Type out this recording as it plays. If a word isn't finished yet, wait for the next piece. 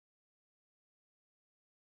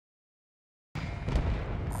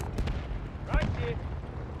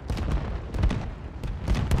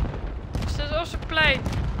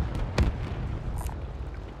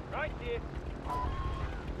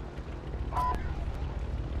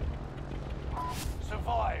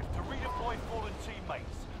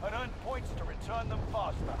teammates and earn points to return them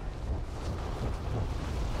faster.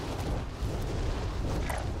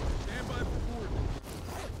 Stand by for coordinates.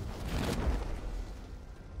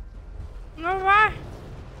 No way.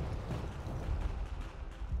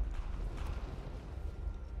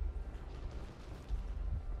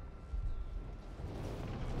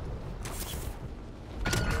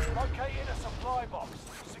 Located a supply box.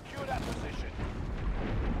 Secure that position.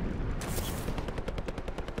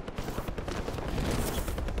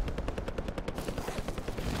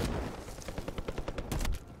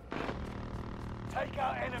 Take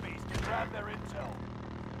out enemies to grab their intel.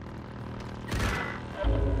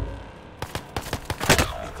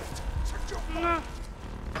 No.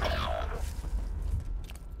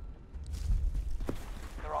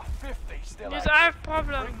 There are 50 still Yes, active. I have a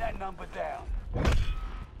problem. Bring that number down.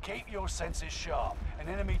 Keep your senses sharp. An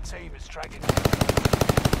enemy team is tracking you.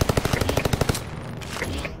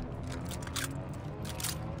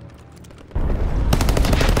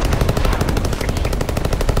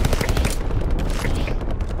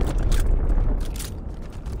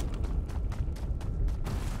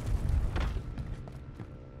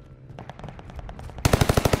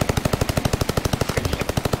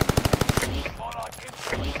 Monarch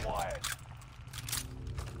intel acquired.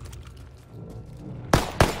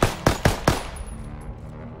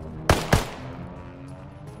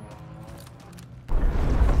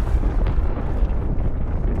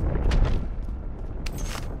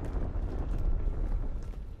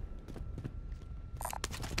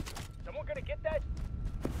 Someone gonna get that?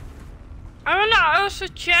 I wanna also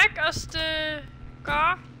check as the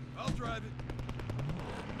car. I'll drive it.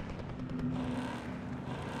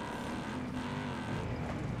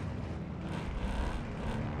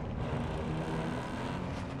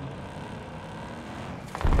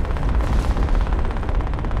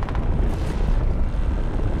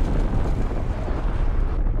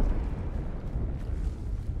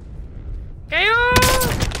 Can you?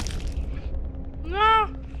 No.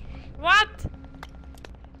 What?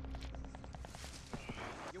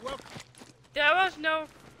 You're welcome. There was no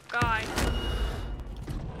guy.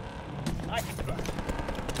 I can try.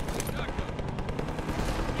 Shotgun.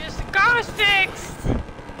 Yes, the car is fixed.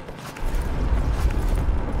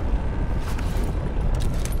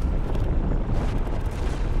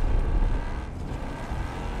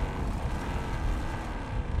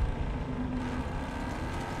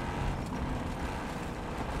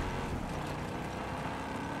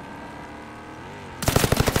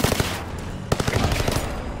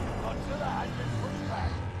 Godzilla has been pushed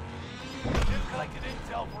back. You've collected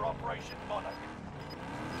intel for Operation Monarch.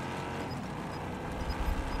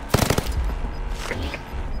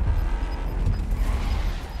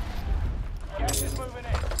 Gas is moving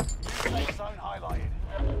in. New safe zone highlighted.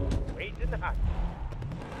 Wait in the hut.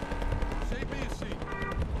 Save me a seat.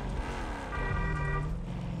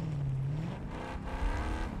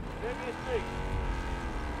 Give me a seat.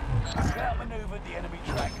 Outmaneuvered the enemy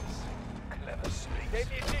trackers. Clever sneaks. Give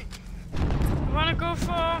me a seat. I wanna go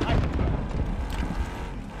for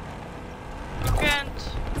weekend.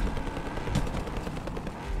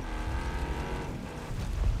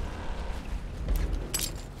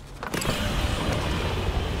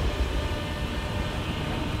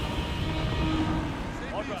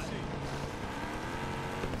 Save me a seat.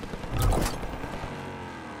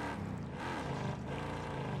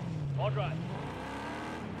 All right.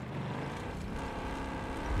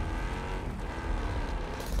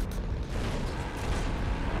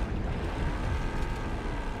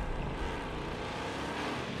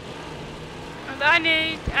 And I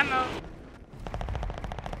need ammo.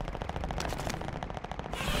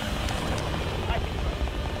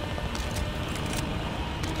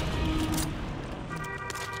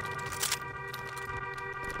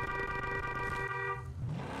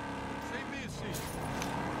 Save me a seat.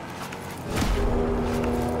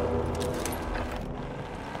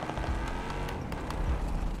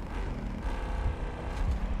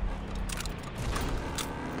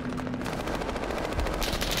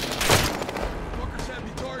 Fuckers had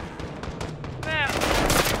me targeted.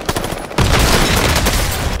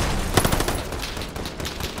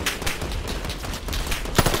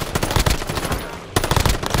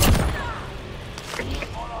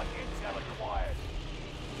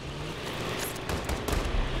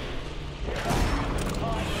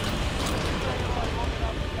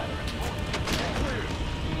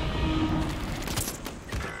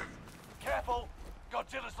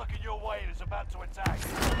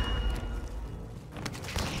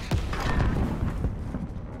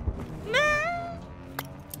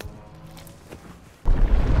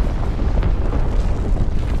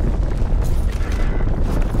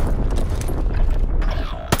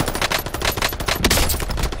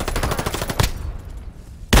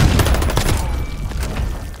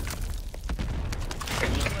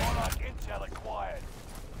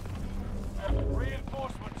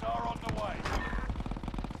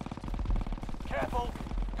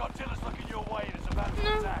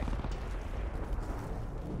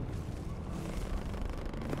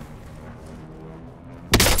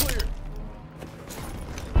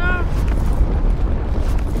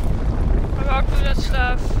 that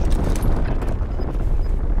stuff.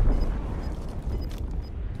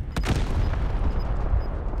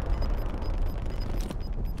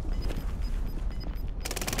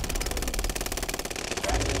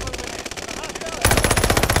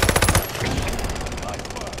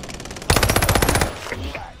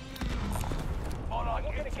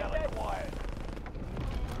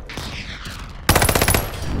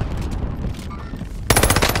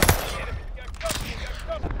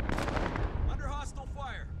 Under hostile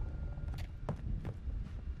fire.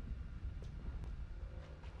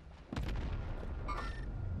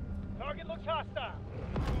 Target looks hostile.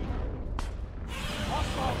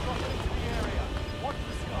 Hostile dropping into the area. Watch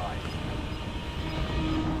the sky.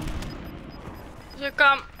 Ze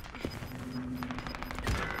kom.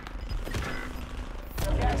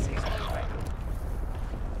 Gas is moving.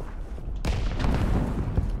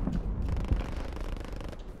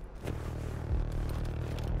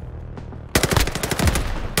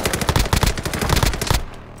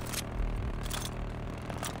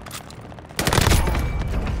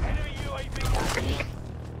 Enemy UAV active.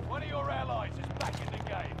 One of your allies is back in the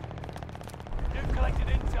game. You've collected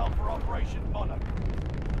intel for Operation Monarch.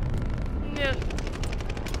 Yes.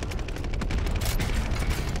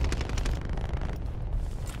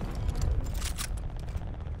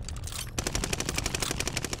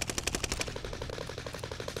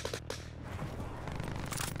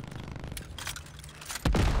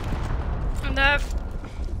 En daar heeft...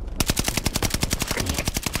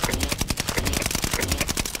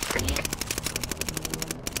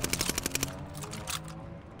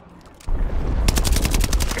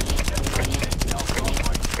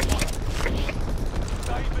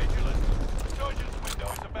 Stay vigilant. Sergeant's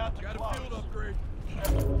window is about to Got a close. field upgrade.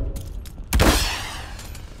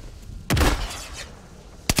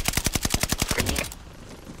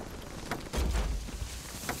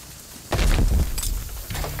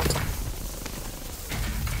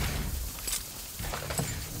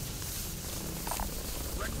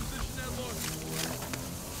 Requisition that launcher.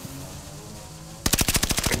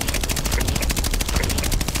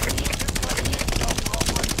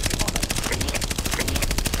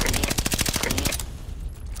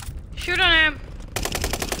 Shoot on him.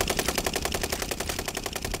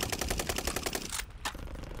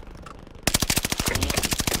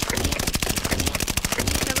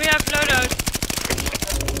 And we have loadout.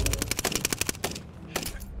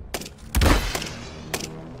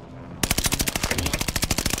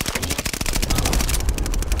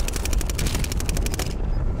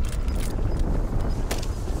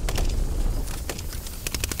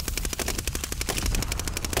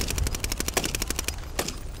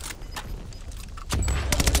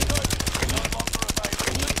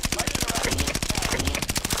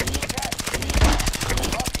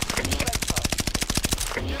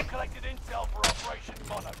 You've collected intel for Operation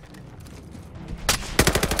Monarch.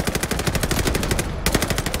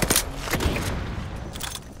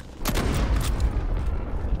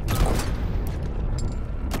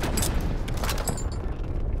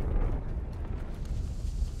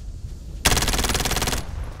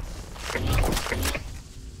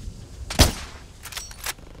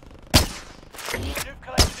 You've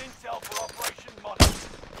collected intel for Operation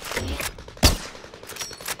Monarch.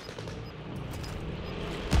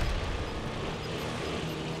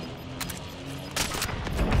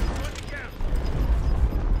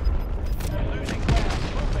 You're losing ground.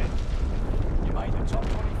 Move it. You made the top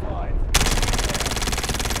 25.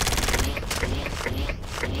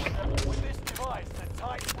 With this device, the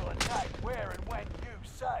Titan will attack where and when you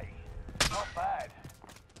say. Not bad.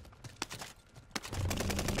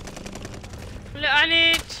 I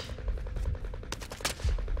need...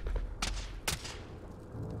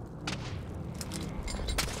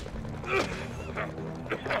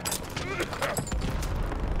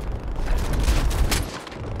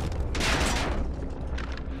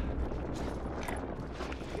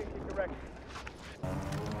 Correct.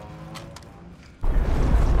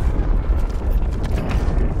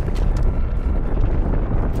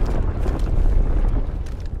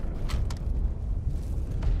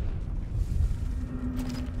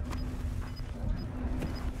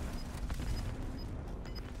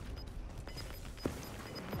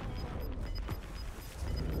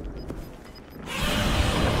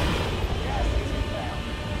 Gas is inbound.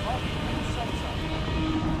 Marking new safe zone.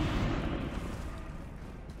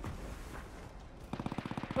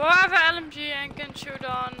 We'll have an LMG and can shoot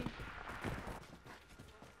on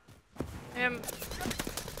him.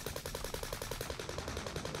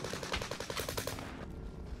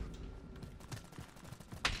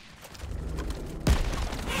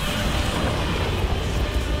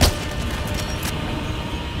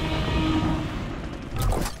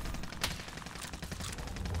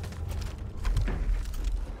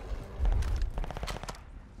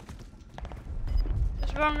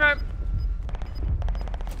 Wrong guy. I'm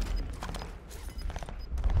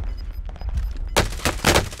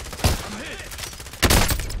hit.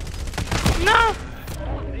 No!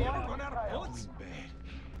 They ever run out of bullets?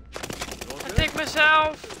 I take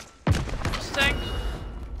myself. Thanks.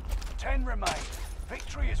 10 remain.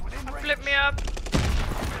 Victory is within reach. Flip me up.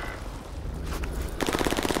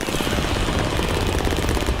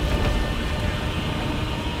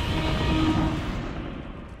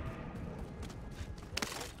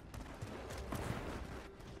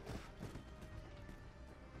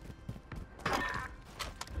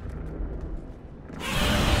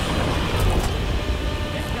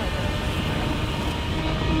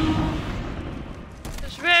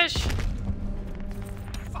 Wish.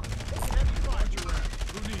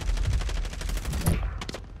 Who needs?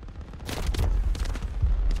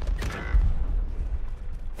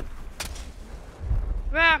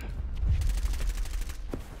 Where?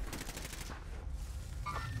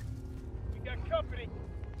 We got company.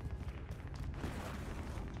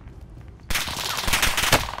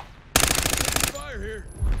 Fire here.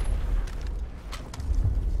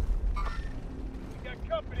 We got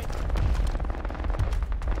company.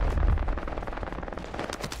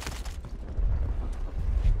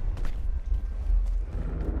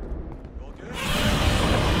 All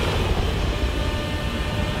good?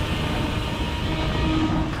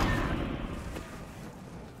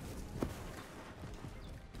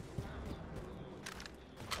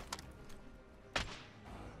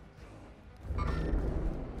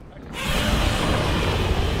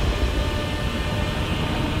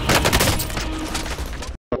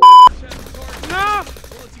 No!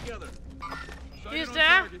 Pull it together. Sight He's on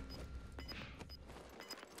there. target.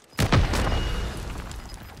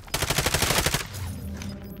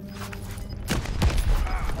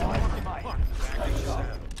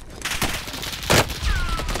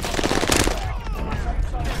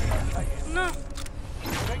 No.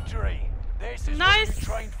 Victory. This is Nice. what you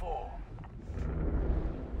trained for.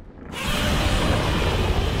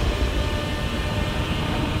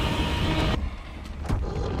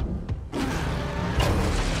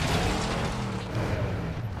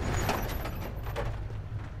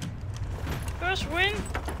 First win.